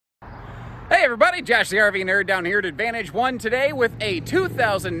Hey everybody, Josh the RV Nerd down here at Advantage One today with a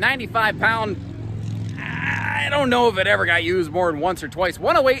 2,095 pound, I don't know if it ever got used more than once or twice,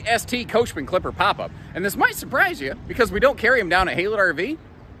 108 ST Coachmen Clipper pop-up. And this might surprise you because we don't carry them down at Haylett RV,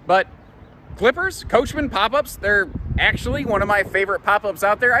 but Clippers, Coachmen pop-ups, they're actually one of my favorite pop-ups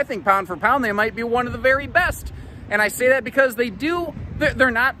out there. I think pound for pound, they might be one of the very best. And I say that because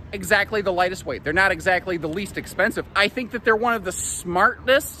they're not exactly the lightest weight. They're not exactly the least expensive. I think that they're one of the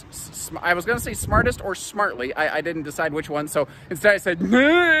smartest. I was going to say smartest or smartly. I didn't decide which one, so instead I said,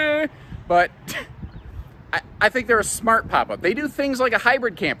 nah. But I think they're a smart pop-up. They do things like a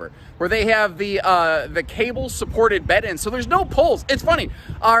hybrid camper where they have the cable-supported bed in, so there's no poles. It's funny.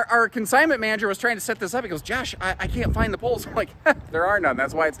 Our consignment manager was trying to set this up. He goes, Josh, I can't find the poles. I'm like, there are none.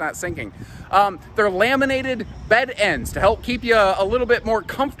 That's why it's not sinking. They're laminated bed ends to help keep you a little bit more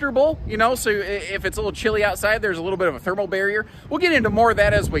comfortable, you know, so if it's a little chilly outside, there's a little bit of a thermal barrier. We'll get into more of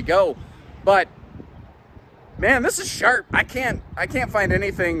that as we go. But, man, this is sharp. I can't find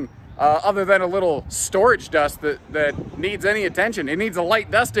anything other than a little storage dust that needs any attention. It needs a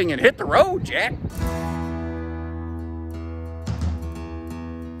light dusting and hit the road, Jack.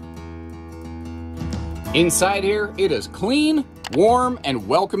 Inside here, it is clean, warm, and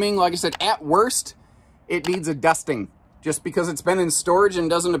welcoming. Like I said, at worst, it needs a dusting just because it's been in storage and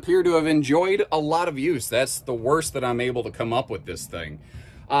doesn't appear to have enjoyed a lot of use. That's the worst that I'm able to come up with this thing.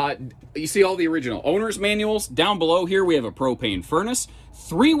 You see all the original owner's manuals. Down below here, we have a propane furnace,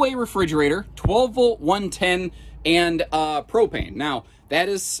 3-way refrigerator, 12-volt 110, and propane. Now, that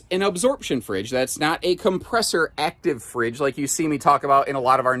is an absorption fridge. That's not a compressor active fridge like you see me talk about in a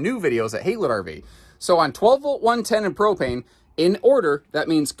lot of our new videos at Haylett RV. So on 12-volt 110 and propane, in order, that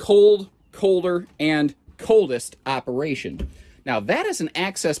means cold, colder, and coldest operation. Now, that is an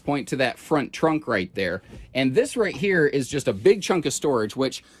access point to that front trunk right there. And this right here is just a big chunk of storage,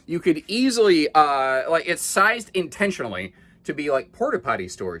 which you could easily, like, it's sized intentionally to be like porta potty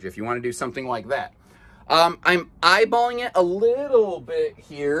storage if you want to do something like that. I'm eyeballing it a little bit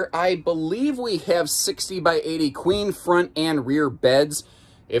here. I believe we have 60 by 80 queen front and rear beds.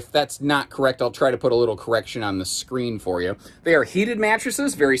 If that's not correct, I'll try to put a little correction on the screen for you. They are heated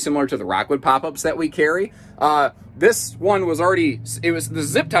mattresses, very similar to the Rockwood pop-ups that we carry. This one was already, the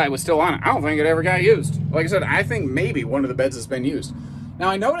zip tie was still on it. I don't think it ever got used. Like I said, I think maybe one of the beds has been used. Now,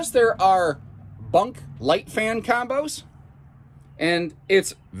 I noticed there are bunk light fan combos, and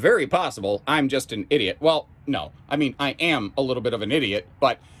it's very possible I'm just an idiot. Well, no, I mean, I am a little bit of an idiot,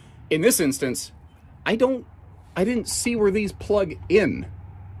 but in this instance, I didn't see where these plug in.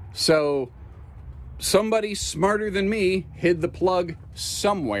 So somebody smarter than me hid the plug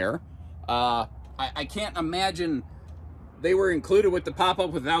somewhere. I can't imagine they were included with the pop-up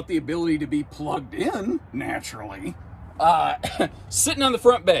without the ability to be plugged in, naturally. Sitting on the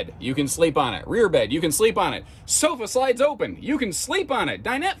front bed, you can sleep on it. Rear bed, you can sleep on it. Sofa slides open, you can sleep on it.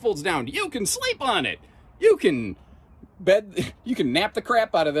 Dinette folds down, you can sleep on it. You can nap the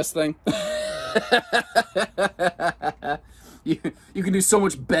crap out of this thing. You can do so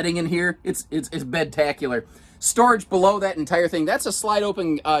much bedding in here. It's bedtacular. Storage below that entire thing. That's a slide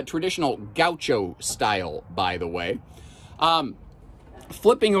open traditional gaucho style, by the way.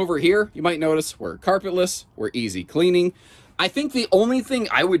 Flipping over here, you might notice we're carpetless. We're easy cleaning. I think the only thing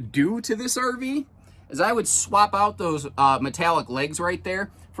I would do to this RV is I would swap out those metallic legs right there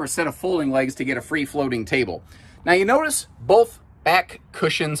for a set of folding legs to get a free floating table. Now you notice both back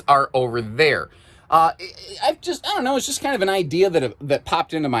cushions are over there. I don't know, it's just kind of an idea that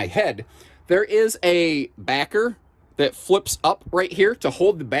popped into my head. There is a backer that flips up right here to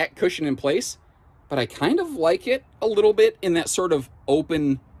hold the back cushion in place, but I kind of like it a little bit in that sort of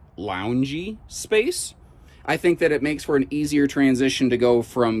open loungy space. I think that it makes for an easier transition to go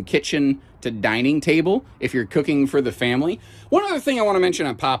from kitchen to dining table if you're cooking for the family. One other thing I want to mention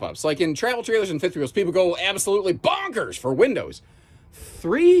on pop-ups, like in travel trailers and fifth wheels, people go absolutely bonkers for windows.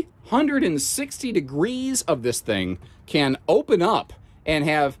 360 degrees of this thing can open up and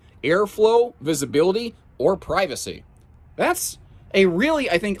have airflow, visibility, or privacy. That's a really,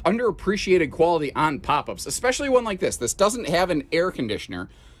 I think, underappreciated quality on pop-ups, especially one like this. This doesn't have an air conditioner.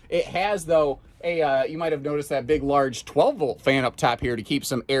 It has, though, you might have noticed that big, large 12-volt fan up top here to keep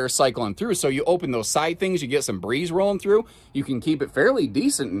some air cycling through. So you open those side things, you get some breeze rolling through. You can keep it fairly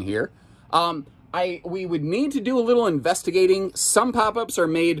decent in here. We would need to do a little investigating. Some pop-ups are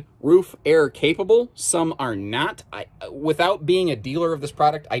made roof air capable. Some are not. Without being a dealer of this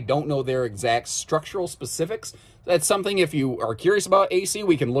product, I don't know their exact structural specifics. That's something, if you are curious about AC,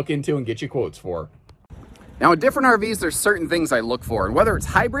 we can look into and get you quotes for. Now, in different RVs, there's certain things I look for. And whether it's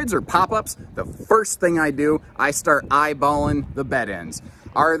hybrids or pop-ups, the first thing I do, I start eyeballing the bed ends.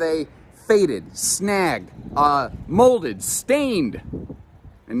 Are they faded, snagged, molded, stained.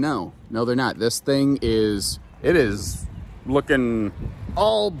 And no, they're not. This thing is, it is looking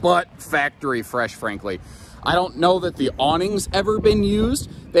all but factory fresh, frankly. I don't know that the awning's ever been used.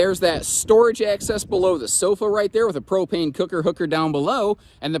 There's that storage access below the sofa right there with a propane cooker hooker down below,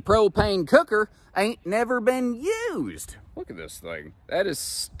 and the propane cooker ain't never been used. Look at this thing. That is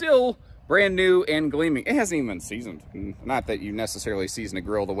still brand new and gleaming. It hasn't even been seasoned. Not that you necessarily season a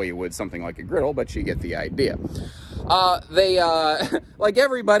grill the way you would something like a griddle, but you get the idea. Like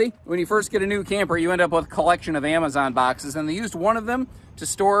everybody, when you first get a new camper, you end up with a collection of Amazon boxes, and they used one of them to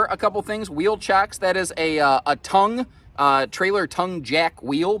store a couple things. Wheel chocks, that is a tongue, trailer tongue jack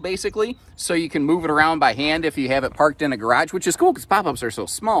wheel, basically, so you can move it around by hand if you have it parked in a garage, which is cool because pop-ups are so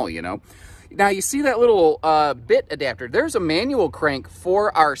small, you know. Now, you see that little bit adapter. There's a manual crank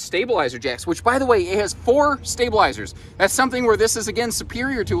for our stabilizer jacks, which, by the way, it has 4 stabilizers. That's something where this is, again,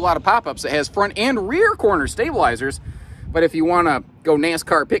 superior to a lot of pop-ups. It has front and rear corner stabilizers, but if you want to go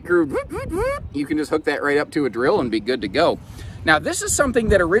NASCAR pit crew, you can just hook that right up to a drill and be good to go. Now, this is something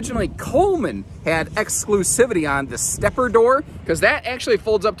that originally Coleman had exclusivity on, the stepper door, because that actually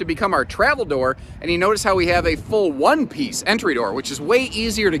folds up to become our travel door. And you notice how we have a full one-piece entry door, which is way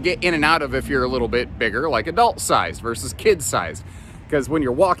easier to get in and out of if you're a little bit bigger, like adult-sized versus kid-sized. Because when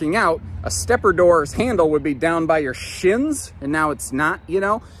you're walking out, a stepper door's handle would be down by your shins, and now it's not, you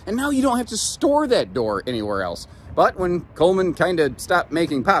know? And now you don't have to store that door anywhere else. But when Coleman kind of stopped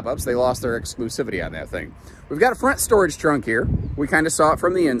making pop-ups, they lost their exclusivity on that thing. We've got a front storage trunk here. We kind of saw it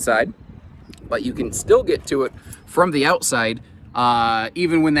from the inside, but you can still get to it from the outside,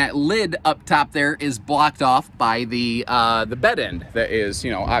 even when that lid up top there is blocked off by the bed end that is,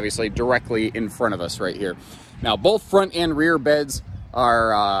 you know, obviously directly in front of us right here. Now, both front and rear beds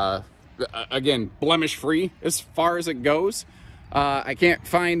are, again, blemish-free as far as it goes. I can't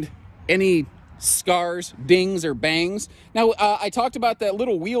find any scars, dings, or bangs. Now, I talked about that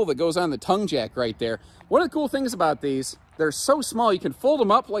little wheel that goes on the tongue jack right there. One of the cool things about these, they're so small, you can fold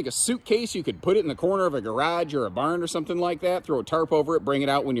them up like a suitcase. You could put it in the corner of a garage or a barn or something like that, throw a tarp over it, bring it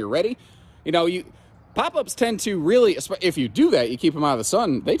out when you're ready. You know, pop-ups tend to really, if you do that, you keep them out of the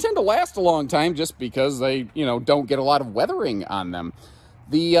sun, they tend to last a long time just because they, you know, don't get a lot of weathering on them.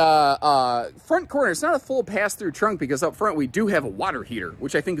 The front corner, it's not a full pass-through trunk because up front we do have a water heater,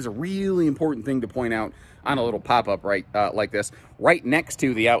 which I think is a really important thing to point out on a little pop-up right like this, right next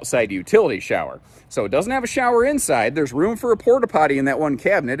to the outside utility shower. So it doesn't have a shower inside. There's room for a porta potty in that one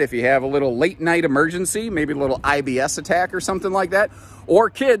cabinet if you have a little late night emergency, maybe a little IBS attack or something like that. Or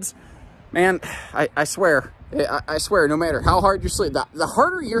kids, man, I swear, no matter how hard you sleep, the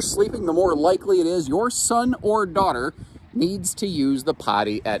harder you're sleeping, the more likely it is your son or daughter needs to use the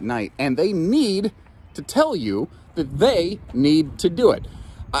potty at night. And they need to tell you that they need to do it.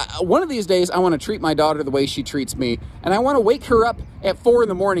 One of these days, I want to treat my daughter the way she treats me, and I want to wake her up at 4 in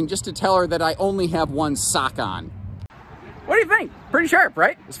the morning just to tell her that I only have one sock on. What do you think? Pretty sharp,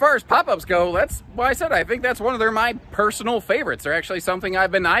 right? As far as pop-ups go, that's why I said I think that's one of my personal favorites. They're actually something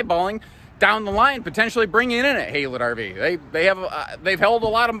I've been eyeballing down the line, potentially bringing in at Haylett RV. They've held a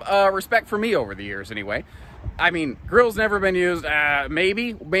lot of respect for me over the years anyway. I mean, grill's never been used.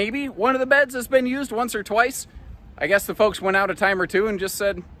 Maybe one of the beds has been used once or twice. I guess the folks went out a time or two and just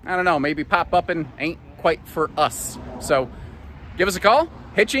said, I don't know, maybe pop-upping ain't quite for us. So give us a call.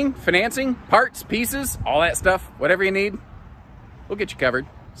 Hitching, financing, parts, pieces, all that stuff, whatever you need, we'll get you covered.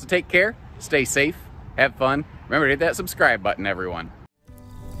 So take care, stay safe, have fun. Remember to hit that subscribe button, everyone.